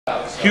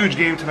huge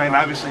game tonight. And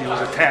obviously, it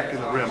was attacking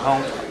the rim.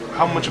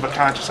 How much of a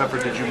conscious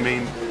effort did you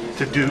mean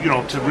to do,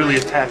 to really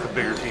attack a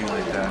bigger team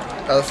like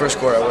that? The first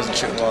quarter, I wasn't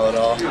shooting well at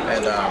all,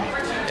 and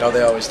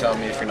they always tell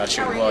me if you're not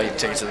shooting well, you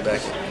take it to the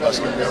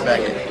back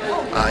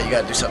end. You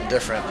got to do something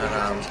different.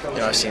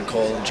 And I've seen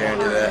Cole and Jaren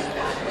do that.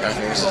 And I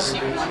think this is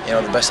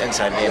the best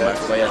inside game I've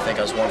played. I think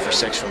I was 1 for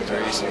 6 from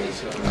threes.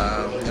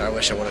 I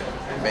wish I would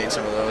have made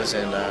some of those,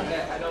 and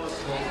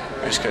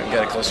we just couldn't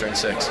get it closer in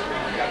 6.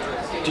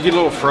 Do you get a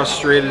little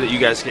frustrated that you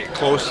guys get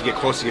close,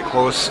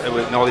 and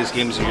with all these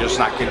games and you're just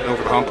not getting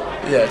over the hump?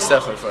 Yeah, it's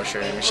definitely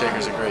frustrating.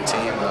 Shaker's a great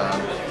team.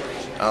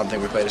 I don't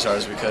think we played as hard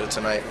as we could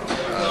tonight.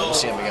 We'll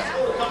see them again.